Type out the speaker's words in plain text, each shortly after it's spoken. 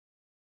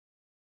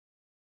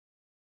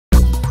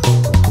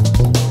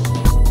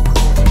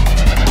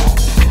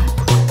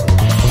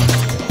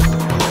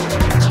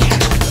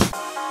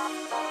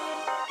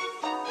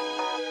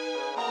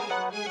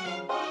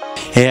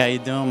Hey, how you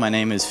doing? My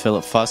name is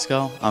Philip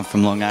Fusco. I'm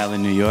from Long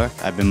Island, New York.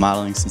 I've been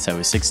modeling since I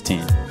was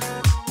 16.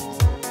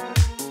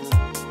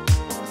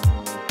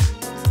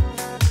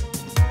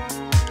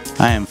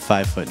 I am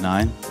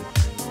 5'9".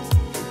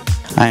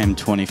 I am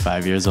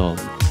 25 years old.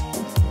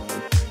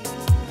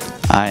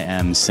 I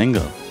am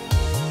single.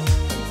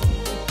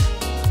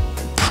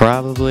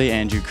 Probably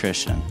Andrew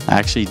Christian.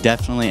 Actually,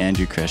 definitely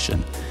Andrew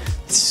Christian.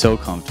 It's so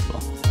comfortable.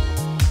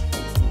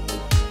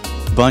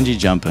 Bungee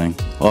jumping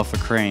off a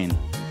crane.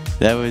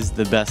 That was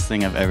the best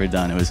thing I've ever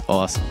done. It was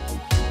awesome.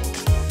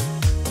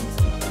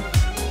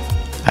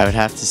 I would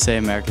have to say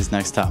America's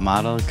Next Top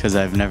Model because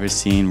I've never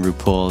seen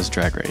RuPaul's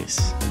Drag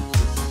Race.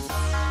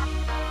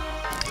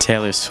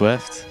 Taylor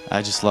Swift.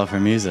 I just love her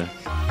music.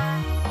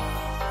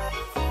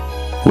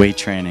 Weight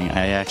training.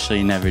 I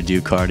actually never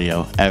do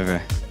cardio,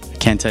 ever. I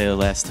can't tell you the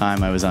last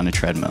time I was on a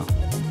treadmill.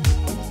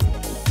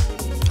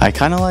 I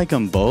kind of like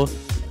them both.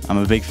 I'm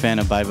a big fan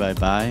of Bye Bye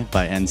Bye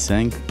by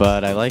NSYNC,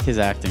 but I like his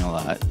acting a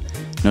lot.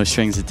 No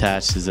Strings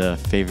Attached is a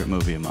favorite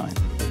movie of mine.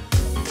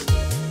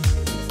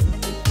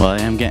 Well, I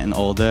am getting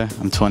older.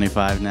 I'm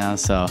 25 now,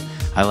 so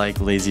I like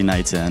lazy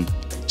nights in.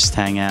 Just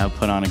hang out,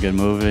 put on a good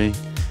movie,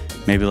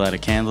 maybe light a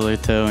candle or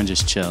two, and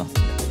just chill.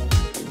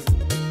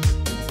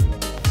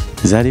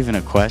 Is that even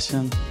a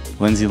question?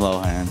 Lindsay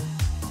Lohan.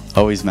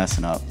 Always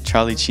messing up.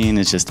 Charlie Sheen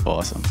is just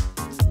awesome.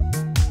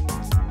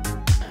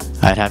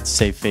 I'd have to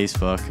say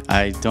Facebook.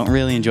 I don't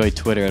really enjoy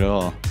Twitter at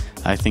all.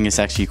 I think it's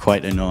actually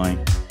quite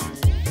annoying.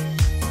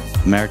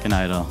 American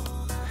Idol.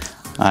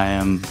 I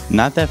am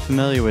not that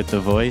familiar with The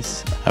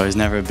Voice. I was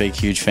never a big,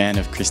 huge fan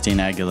of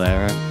Christina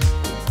Aguilera.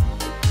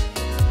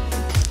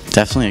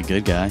 Definitely a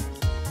good guy.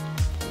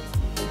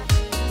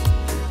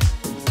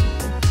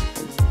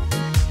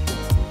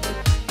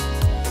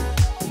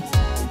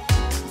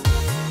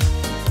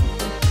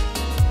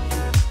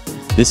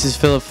 This is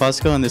Philip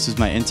Fusco, and this is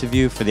my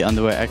interview for The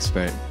Underwear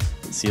Expert.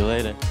 See you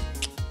later.